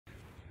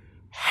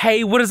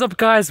Hey, what is up,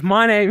 guys?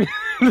 My name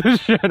is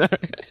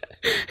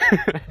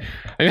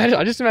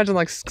I just imagine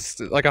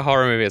like a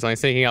horror movie or something,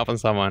 sneaking up on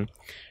someone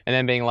and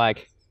then being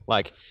like,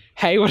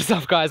 hey, what is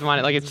up, guys? My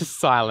name, like, it's just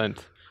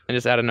silent and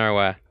just out of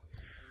nowhere.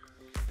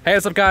 Hey,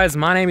 what's up, guys?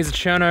 My name is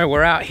Cherno.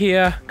 We're out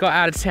here, got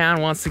out of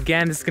town once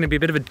again. This is going to be a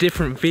bit of a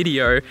different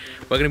video.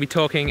 We're going to be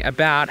talking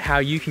about how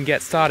you can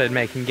get started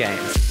making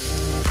games.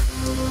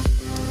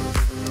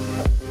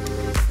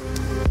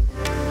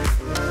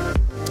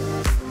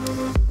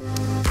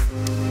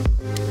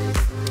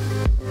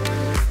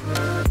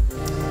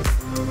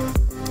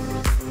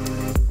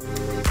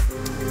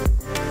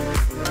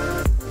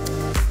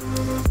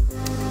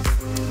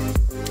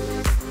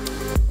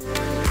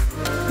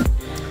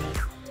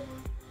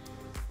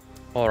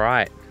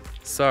 Alright,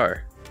 so,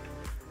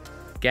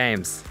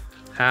 games.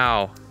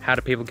 How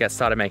do people get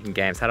started making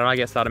games? How did I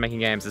get started making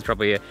games is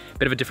probably a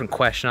bit of a different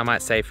question, I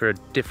might say, for a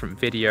different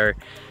video.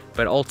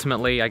 But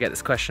ultimately, I get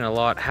this question a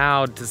lot.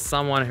 How does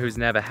someone who's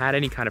never had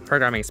any kind of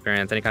programming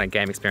experience, any kind of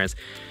game experience,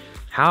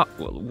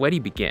 where do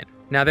you begin?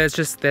 Now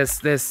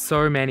there's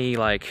so many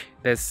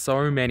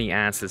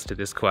answers to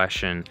this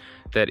question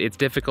that it's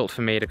difficult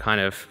for me to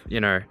kind of,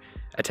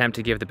 attempt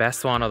to give the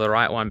best one or the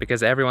right one,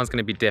 because everyone's going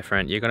to be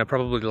different. You're going to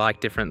probably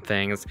like different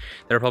things.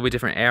 There are probably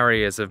different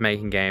areas of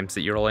making games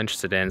that you're all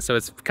interested in. So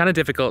it's kind of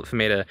difficult for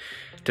me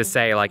to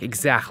say like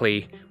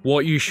exactly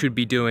what you should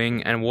be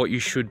doing and what you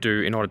should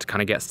do in order to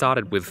kind of get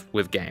started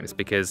with games,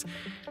 because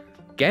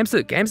games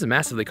are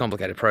massively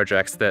complicated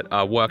projects that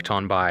are worked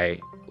on by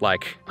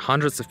like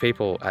hundreds of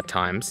people at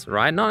times,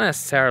 right? Not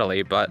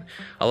necessarily, but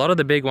a lot of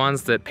the big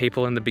ones that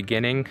people in the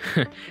beginning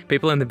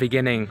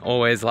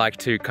always like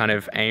to kind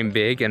of aim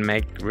big and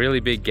make really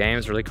big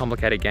games, really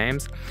complicated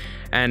games.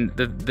 And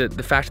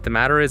the fact of the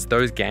matter is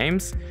those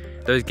games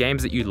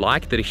that you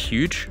like that are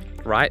huge,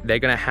 right? They're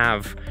gonna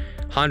have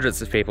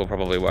hundreds of people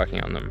probably working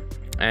on them.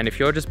 And if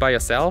you're just by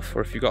yourself,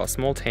 or if you've got a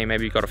small team,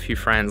 maybe you've got a few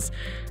friends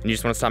and you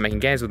just want to start making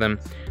games with them,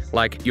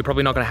 like you're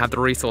probably not gonna have the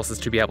resources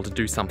to be able to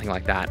do something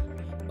like that,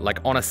 like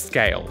on a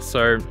scale.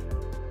 So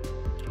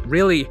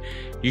really,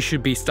 you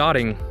should be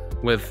starting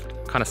with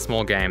kind of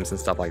small games and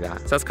stuff like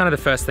that. So that's kind of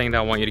the first thing that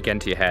I want you to get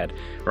into your head,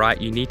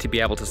 right? You need to be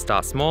able to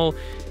start small.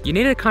 You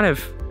need to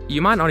you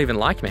might not even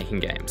like making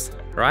games,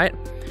 right?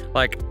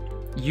 Like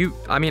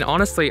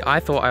honestly, I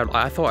thought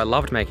I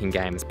loved making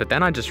games, but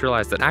then I just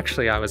realized that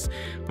actually I was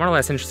more or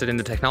less interested in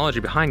the technology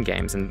behind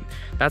games, and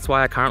that's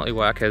why I currently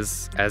work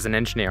as an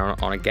engineer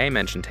on a game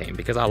engine team,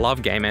 because I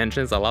love game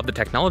engines, I love the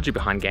technology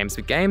behind games,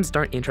 but games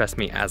don't interest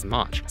me as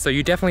much. So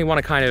you definitely want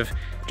to kind of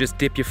just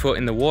dip your foot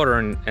in the water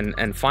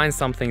and find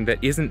something that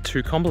isn't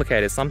too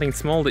complicated, something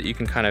small that you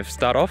can kind of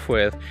start off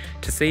with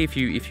to see if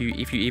you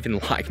even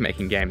like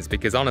making games,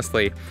 because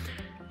honestly,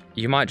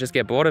 you might just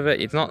get bored of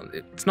it. It's not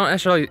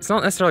necessarily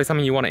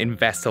something you want to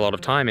invest a lot of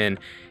time in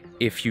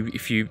if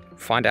you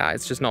find out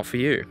it's just not for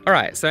you. All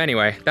right, so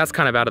anyway, that's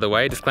kind of out of the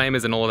way.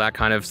 Disclaimers and all that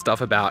kind of stuff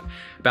about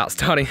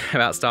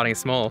starting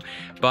small.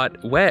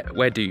 But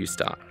where do you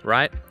start,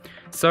 right?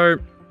 So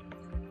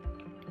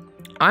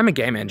I'm a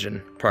game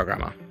engine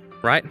programmer,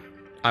 right?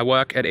 I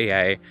work at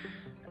EA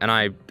and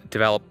I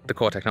develop the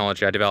core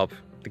technology. I develop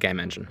the game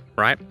engine,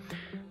 right?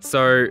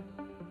 So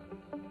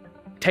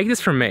take this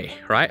from me,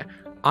 right?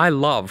 I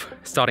love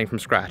starting from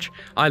scratch.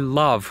 I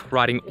love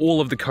writing all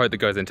of the code that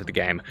goes into the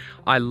game.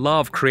 I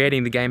love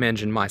creating the game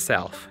engine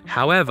myself.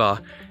 However,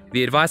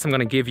 the advice I'm going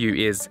to give you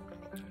is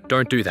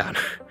don't do that.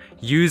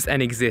 Use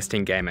an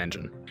existing game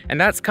engine. And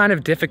that's kind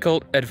of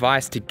difficult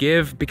advice to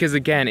give because,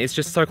 again, it's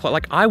just so close.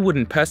 Like, I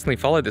wouldn't personally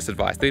follow this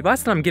advice. The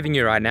advice that I'm giving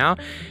you right now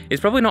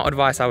is probably not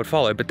advice I would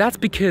follow, but that's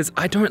because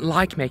I don't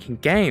like making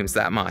games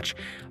that much.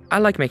 I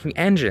like making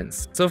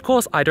engines. So of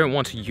course I don't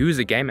want to use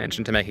a game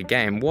engine to make a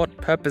game. What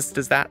purpose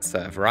does that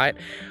serve, right?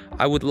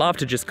 I would love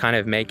to just kind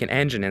of make an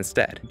engine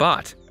instead.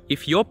 But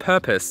if your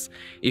purpose,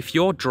 if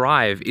your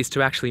drive is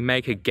to actually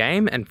make a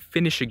game and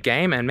finish a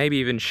game and maybe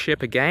even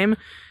ship a game,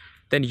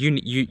 then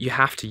you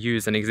have to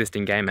use an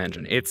existing game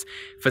engine. It's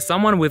for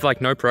someone with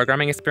like no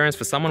programming experience,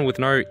 for someone with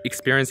no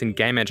experience in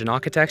game engine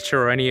architecture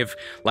or any of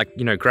like,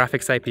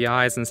 graphics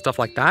APIs and stuff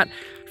like that,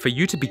 for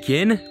you to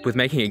begin with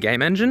making a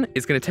game engine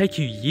is gonna take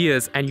you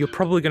years, and you're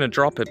probably gonna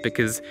drop it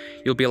because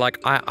you'll be like,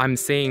 I'm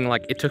seeing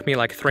like, it took me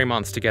like 3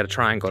 months to get a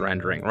triangle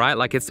rendering, right?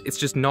 Like it's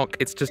just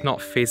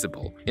not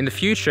feasible. In the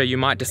future, you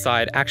might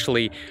decide,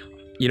 actually,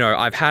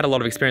 I've had a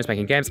lot of experience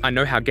making games. I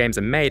know how games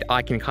are made.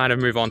 I can kind of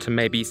move on to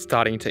maybe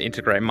starting to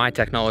integrate my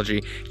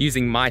technology,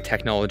 using my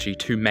technology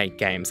to make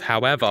games.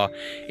 However,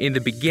 in the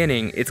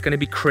beginning, it's going to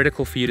be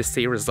critical for you to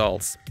see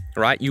results,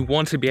 right? You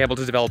want to be able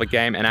to develop a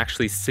game and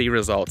actually see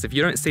results. If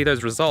you don't see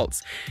those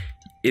results,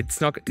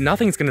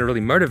 nothing's going to really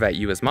motivate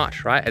you as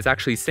much, right? It's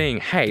actually seeing,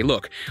 hey,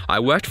 look,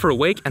 I worked for a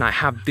week and I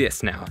have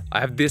this now.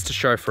 I have this to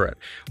show for it.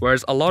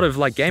 Whereas a lot of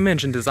like game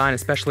engine design,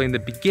 especially in the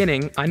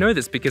beginning, I know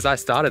this because I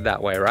started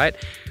that way, right?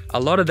 a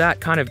lot of that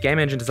kind of game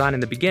engine design in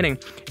the beginning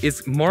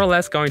is more or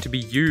less going to be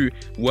you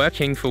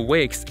working for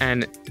weeks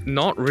and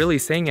not really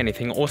seeing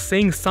anything, or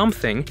seeing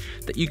something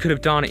that you could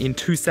have done in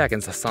 2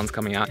 seconds. The sun's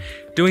coming out.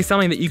 Doing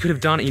something that you could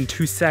have done in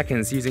 2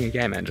 seconds using a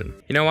game engine.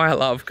 You know why I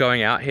love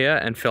going out here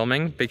and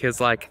filming?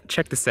 Because, like,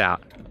 check this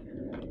out.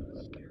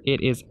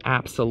 It is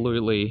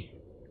absolutely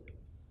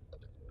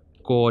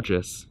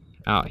gorgeous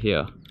out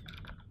here.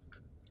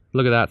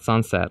 Look at that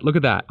sunset. Look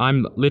at that.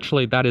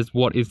 That is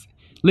what is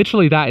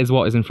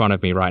in front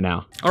of me right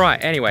now. All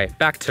right, anyway,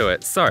 back to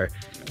it. So,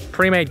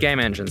 pre-made game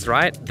engines,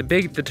 right?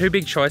 The two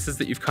big choices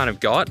that you've kind of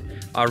got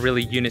are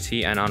really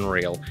Unity and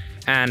Unreal.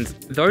 And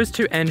those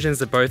two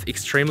engines are both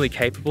extremely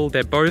capable.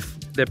 They're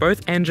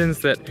both engines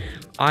that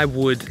I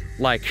would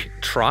like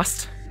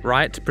trust,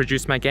 right, to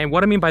produce my game.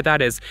 What I mean by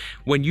that is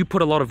when you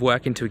put a lot of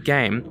work into a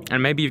game,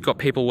 and maybe you've got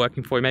people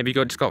working for you, maybe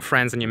you've just got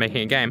friends and you're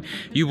making a game,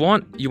 you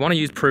want to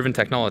use proven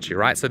technology,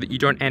 right? So that you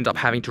don't end up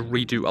having to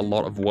redo a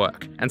lot of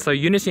work. And so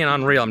Unity and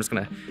Unreal, I'm just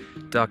gonna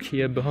duck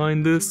here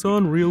behind the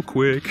sun real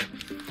quick.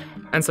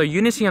 And so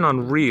Unity and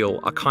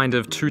Unreal are kind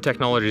of two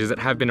technologies that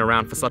have been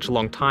around for such a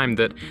long time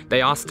that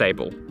they are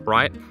stable,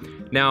 right?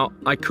 Now,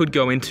 I could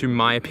go into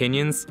my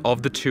opinions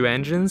of the two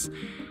engines,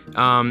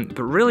 but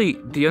really,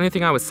 the only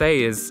thing I would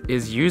say is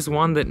use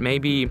one that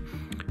maybe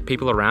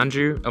people around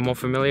you are more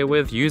familiar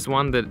with. Use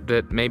one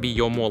that maybe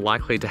you're more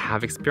likely to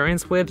have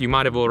experience with. You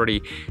might have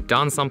already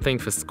done something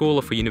for school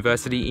or for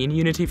university in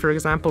Unity, for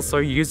example, so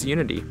use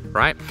Unity,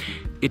 right?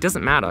 It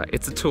doesn't matter,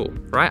 it's a tool,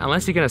 right?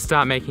 Unless you're gonna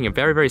start making a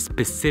very, very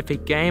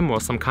specific game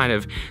or some kind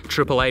of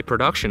AAA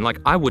production, like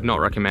I would not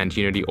recommend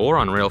Unity or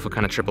Unreal for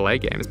kind of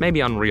AAA games. Maybe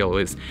Unreal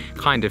is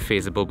kind of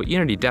feasible, but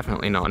Unity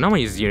definitely not. No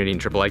one uses Unity in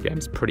AAA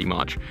games, pretty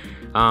much,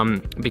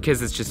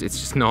 because it's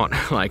just not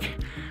like,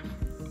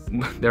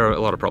 there are a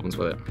lot of problems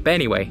with it. But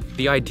anyway,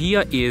 the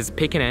idea is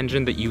pick an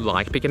engine that you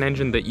like, pick an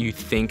engine that you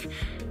think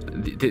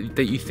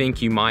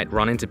you might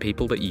run into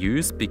people that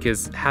use,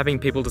 because having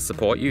people to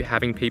support you,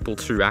 having people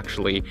to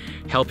actually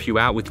help you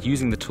out with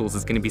using the tools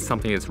is going to be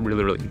something that's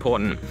really, really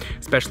important,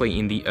 especially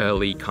in the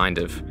early kind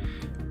of,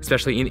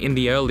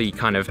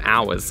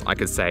 hours, I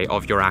could say,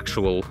 of your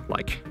actual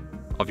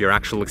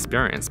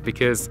experience.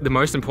 Because the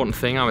most important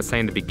thing I would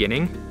say in the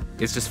beginning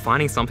is just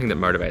finding something that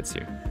motivates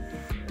you.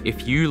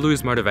 If you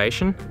lose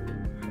motivation,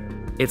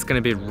 it's going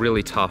to be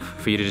really tough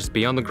for you to just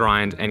be on the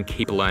grind and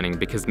keep learning,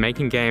 because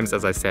making games,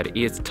 as I said,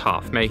 is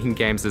tough. Making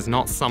games is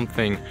not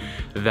something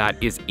that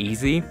is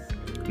easy.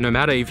 No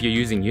matter if you're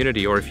using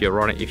Unity or if you're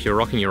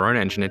rocking your own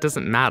engine, it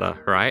doesn't matter,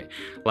 right?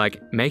 Like,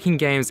 making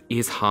games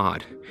is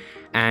hard.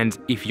 And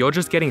if you're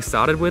just getting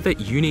started with it,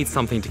 you need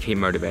something to keep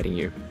motivating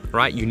you,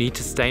 right? You need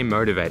to stay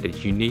motivated.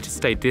 You need to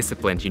stay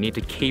disciplined. You need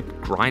to keep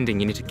grinding.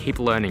 You need to keep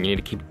learning. You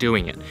need to keep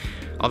doing it.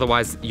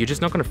 Otherwise, you're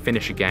just not going to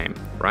finish a game,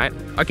 right?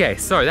 Okay,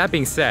 so that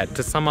being said,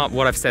 to sum up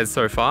what I've said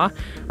so far,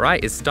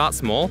 right, is start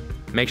small.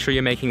 Make sure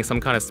you're making some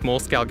kind of small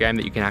scale game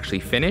that you can actually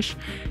finish.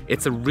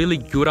 It's a really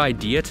good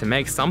idea to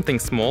make something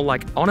small.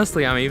 Like,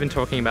 honestly, I'm even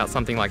talking about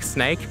something like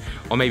Snake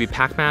or maybe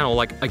Pac-Man, or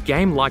like a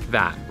game like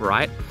that,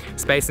 right?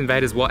 Space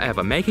Invaders,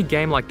 whatever. Make a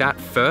game like that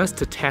first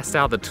to test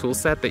out the tool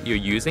set that you're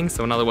using.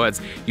 So in other words,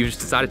 you just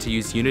decided to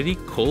use Unity,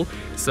 cool.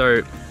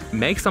 So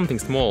make something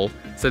small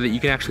so that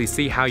you can actually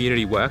see how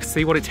Unity works,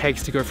 see what it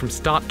takes to go from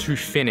start to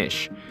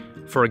finish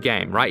for a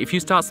game, right? If you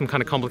start some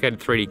kind of complicated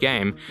 3D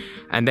game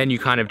and then you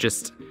kind of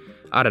just,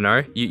 I don't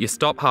know, you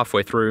stop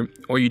halfway through,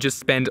 or you just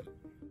spend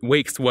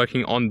weeks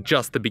working on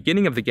just the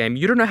beginning of the game,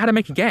 you don't know how to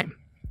make a game,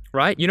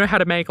 right? You know how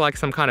to make like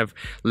some kind of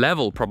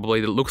level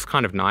probably that looks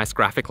kind of nice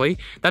graphically.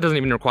 That doesn't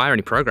even require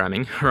any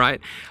programming, right?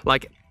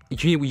 Like,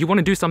 you want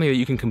to do something that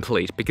you can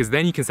complete, because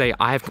then you can say,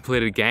 I have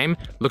completed a game,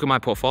 look at my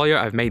portfolio,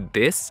 I've made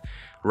this,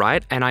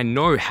 right? And I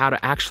know how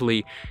to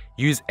actually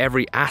use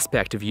every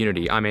aspect of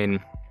Unity. I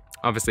mean,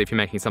 obviously if you're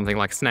making something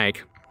like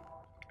Snake,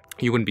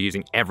 you wouldn't be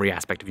using every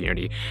aspect of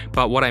Unity.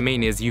 But what I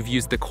mean is you've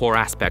used the core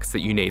aspects that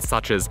you need,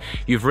 such as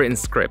you've written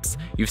scripts,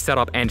 you've set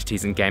up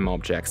entities and game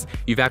objects,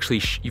 you've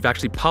actually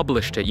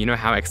published it, you know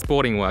how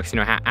exporting works, you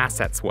know how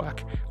assets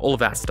work, all of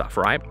that stuff,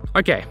 right?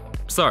 Okay,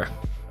 so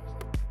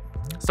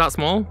start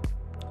small,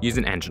 use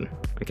an engine,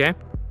 okay?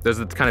 Those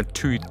are the kind of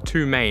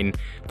two main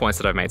points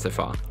that I've made so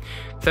far.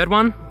 Third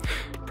one,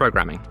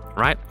 programming,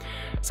 right?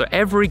 So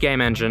every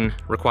game engine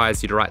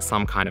requires you to write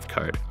some kind of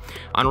code.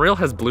 Unreal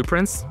has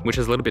blueprints, which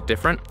is a little bit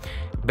different,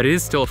 but it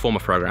is still a form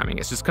of programming.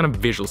 It's just kind of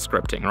visual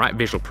scripting, right?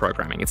 Visual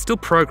programming. It's still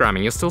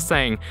programming. You're still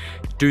saying,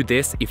 do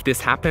this if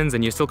this happens,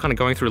 and you're still kind of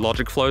going through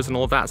logic flows and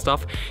all of that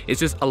stuff. It's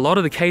just a lot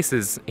of the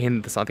cases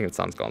in this, I think the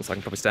sun's gone, so I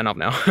can probably stand up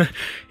now.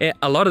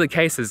 A lot of the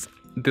cases,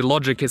 the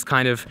logic is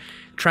kind of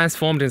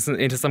transformed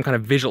into some kind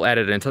of visual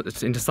editor,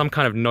 into some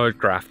kind of node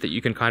graph that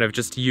you can kind of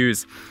just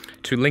use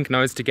to link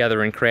nodes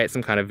together and create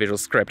some kind of visual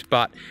script.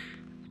 But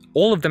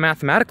all of the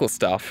mathematical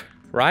stuff,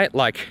 right,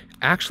 like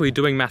actually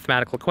doing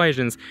mathematical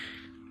equations,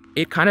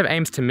 it kind of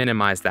aims to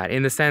minimize that,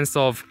 in the sense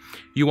of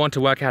you want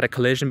to work out a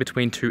collision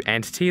between two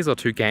entities or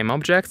two game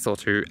objects or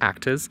two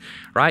actors,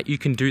 right? You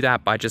can do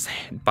that by just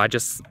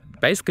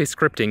basically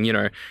scripting, you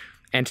know,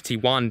 entity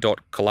 1 dot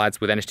collides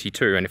with entity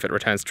 2, and if it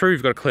returns true,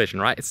 you've got a collision,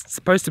 right? It's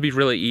supposed to be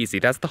really easy.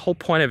 That's the whole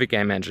point of a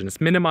game engine.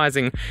 It's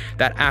minimizing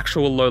that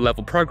actual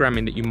low-level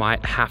programming that you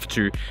might have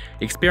to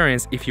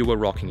experience if you were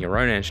rocking your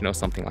own engine or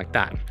something like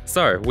that.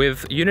 So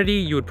with Unity,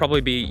 you would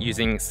probably be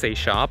using C#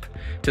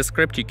 to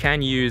script. You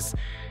can use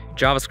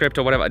JavaScript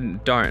or whatever.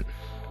 Don't.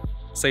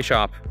 C#,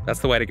 that's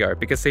the way to go,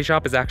 because C#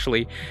 is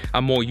actually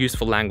a more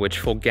useful language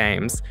for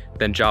games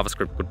than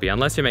JavaScript would be,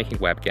 unless you're making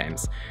web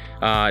games.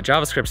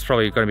 JavaScript's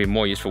probably going to be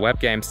more used for web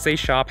games. C#,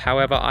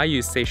 however, I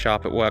use C#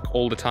 at work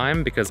all the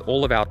time because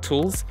all of our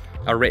tools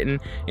are written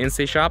in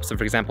C#. So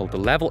for example, the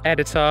level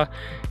editor,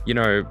 you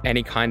know,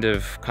 any kind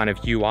of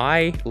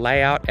UI,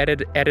 layout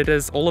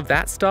editors, all of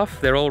that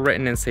stuff, they're all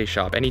written in C#,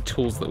 any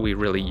tools that we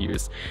really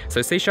use.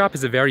 So C#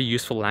 is a very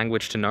useful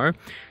language to know.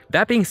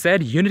 That being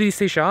said, Unity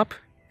C#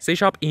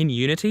 in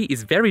Unity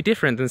is very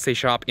different than C#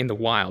 in the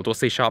wild, or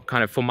C#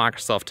 kind of for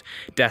Microsoft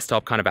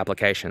desktop kind of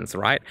applications,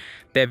 right?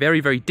 They're very,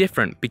 very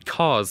different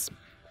because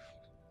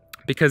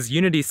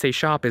Unity C#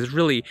 is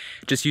really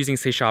just using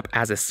C#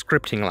 as a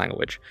scripting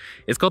language.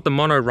 It's got the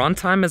mono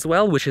runtime as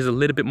well, which is a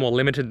little bit more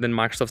limited than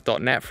Microsoft's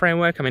 .NET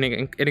framework. I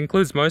mean, it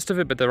includes most of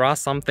it, but there are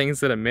some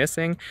things that are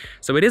missing.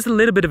 So it is a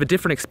little bit of a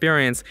different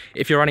experience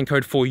if you're writing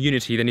code for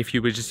Unity than if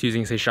you were just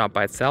using C#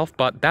 by itself.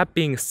 But that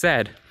being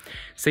said,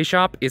 C#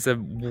 is a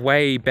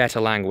way better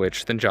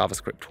language than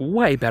JavaScript,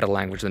 way better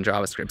language than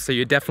JavaScript, so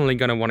you're definitely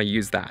going to want to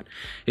use that.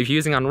 If you're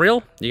using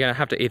Unreal, you're going to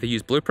have to either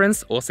use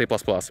Blueprints or C++.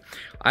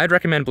 I'd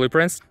recommend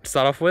Blueprints to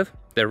start off with.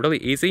 They're really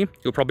easy.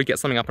 You'll probably get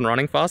something up and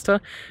running faster.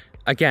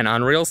 Again,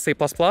 Unreal C++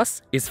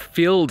 is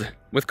filled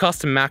with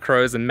custom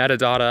macros and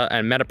metadata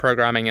and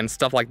metaprogramming and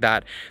stuff like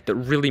that that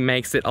really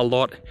makes it a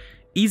lot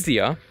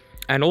easier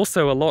and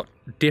also a lot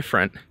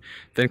different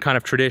than kind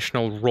of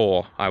traditional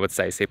raw, I would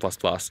say, C++.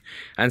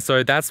 And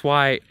so that's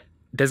why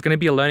there's going to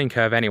be a learning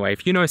curve anyway.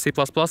 If you know C++,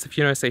 if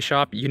you know C#,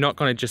 you're not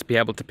going to just be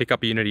able to pick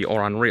up Unity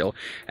or Unreal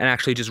and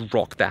actually just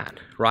rock that,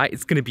 right?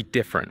 It's going to be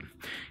different.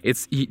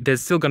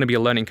 There's still going to be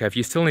a learning curve.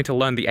 You still need to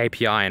learn the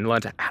API and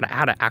learn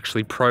how to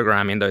actually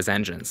program in those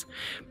engines.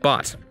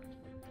 But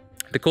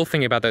the cool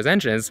thing about those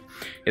engines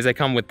is they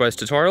come with both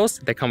tutorials,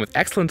 they come with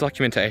excellent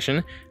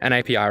documentation and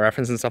API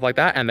reference and stuff like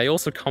that, and they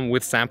also come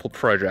with sample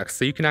projects.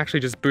 So you can actually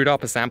just boot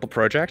up a sample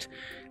project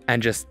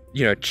and just,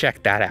 you know,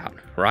 check that out,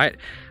 right?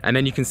 And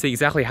then you can see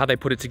exactly how they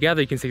put it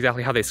together, you can see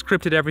exactly how they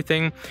scripted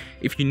everything.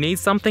 If you need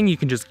something, you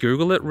can just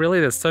Google it, really.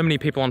 There's so many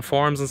people on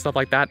forums and stuff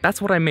like that.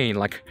 That's what I mean.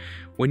 Like,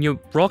 when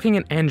you're rocking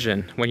an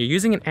engine, when you're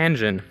using an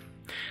engine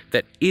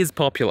that is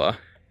popular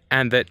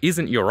and that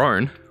isn't your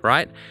own,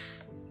 right?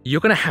 You're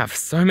going to have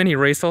so many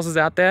resources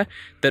out there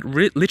that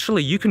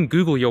literally you can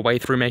Google your way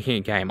through making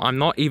a game. I'm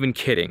not even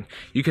kidding.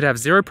 You could have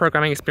zero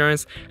programming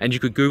experience and you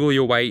could Google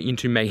your way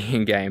into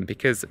making a game,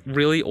 because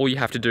really all you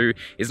have to do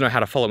is know how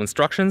to follow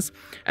instructions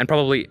and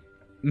probably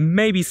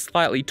maybe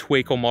slightly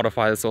tweak or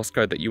modify the source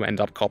code that you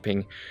end up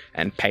copying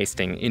and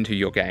pasting into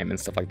your game and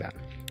stuff like that.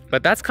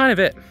 But that's kind of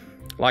it.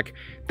 Like,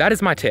 that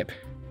is my tip.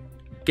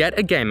 Get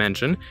a game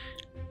engine,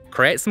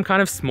 create some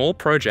kind of small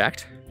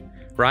project,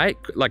 right?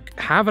 Like,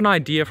 have an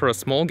idea for a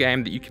small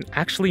game that you can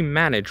actually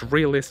manage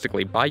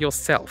realistically by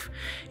yourself,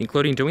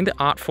 including doing the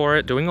art for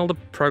it, doing all the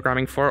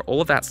programming for it,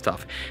 all of that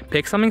stuff.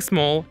 Pick something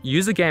small,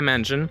 use a game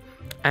engine,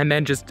 and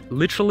then just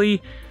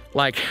literally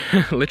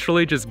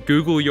just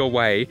Google your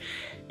way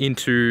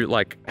into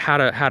like how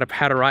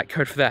to write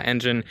code for that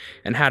engine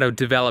and how to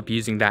develop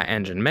using that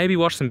engine. Maybe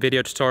watch some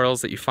video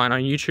tutorials that you find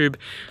on YouTube.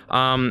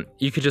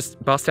 You could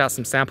just bust out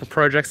some sample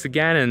projects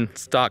again and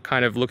start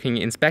kind of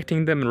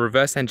inspecting them and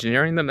reverse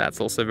engineering them. That's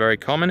also very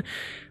common.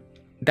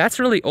 That's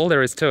really all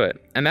there is to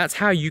it. And that's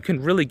how you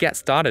can really get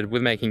started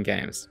with making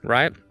games,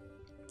 right?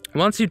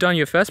 Once you've done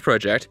your first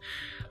project,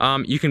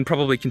 you can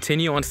probably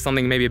continue on to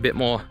something maybe a bit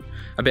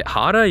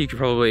harder. You could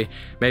probably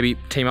maybe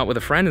team up with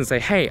a friend and say,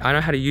 hey, I know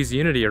how to use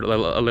Unity a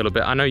little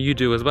bit. I know you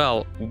do as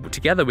well.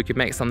 Together we could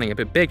make something a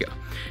bit bigger,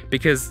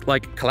 because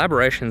like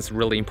collaboration is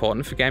really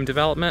important for game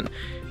development.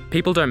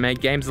 People don't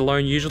make games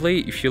alone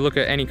usually. If you look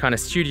at any kind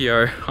of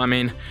studio, I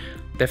mean,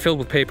 they're filled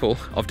with people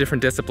of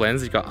different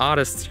disciplines. You've got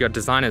artists, you've got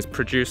designers,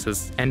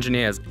 producers,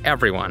 engineers,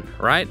 everyone,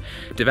 right?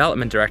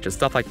 Development directors,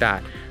 stuff like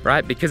that,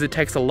 right? Because it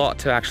takes a lot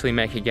to actually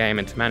make a game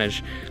and to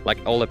manage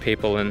like all the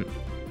people. And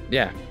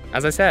yeah,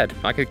 as I said,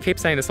 I could keep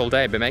saying this all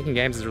day, but making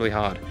games is really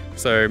hard.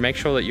 So make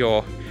sure that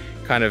you're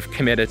kind of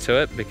committed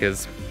to it,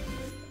 because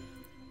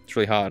it's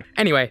really hard.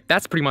 Anyway,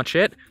 that's pretty much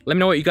it. Let me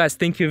know what you guys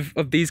think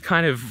of these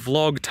kind of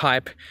vlog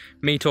type,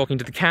 me talking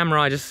to the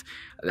camera.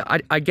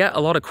 I get a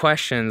lot of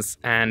questions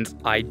and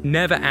I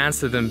never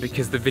answer them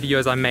because the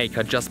videos I make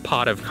are just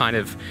part of kind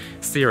of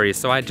series.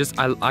 So I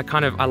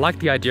like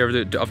the idea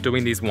of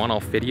doing these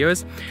one-off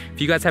videos.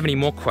 If you guys have any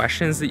more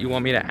questions that you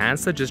want me to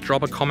answer, just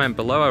drop a comment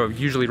below. I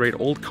usually read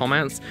all the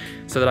comments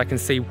so that I can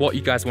see what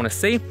you guys want to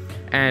see.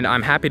 And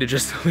I'm happy to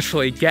just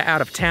literally get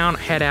out of town,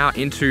 head out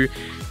into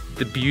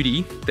the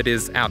beauty that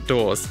is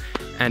outdoors,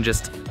 and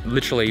just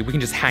literally, we can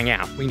just hang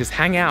out. We can just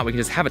hang out, we can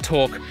just have a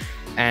talk,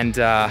 and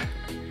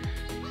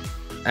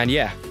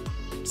yeah.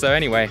 So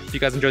anyway, if you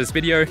guys enjoyed this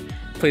video,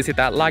 please hit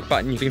that like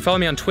button. You can follow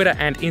me on Twitter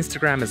and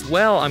Instagram as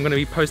well. I'm gonna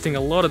be posting a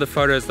lot of the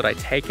photos that I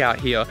take out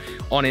here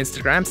on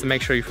Instagram, so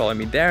make sure you follow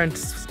me there and to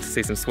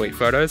see some sweet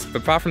photos.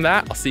 But apart from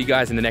that, I'll see you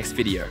guys in the next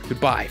video.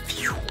 Goodbye.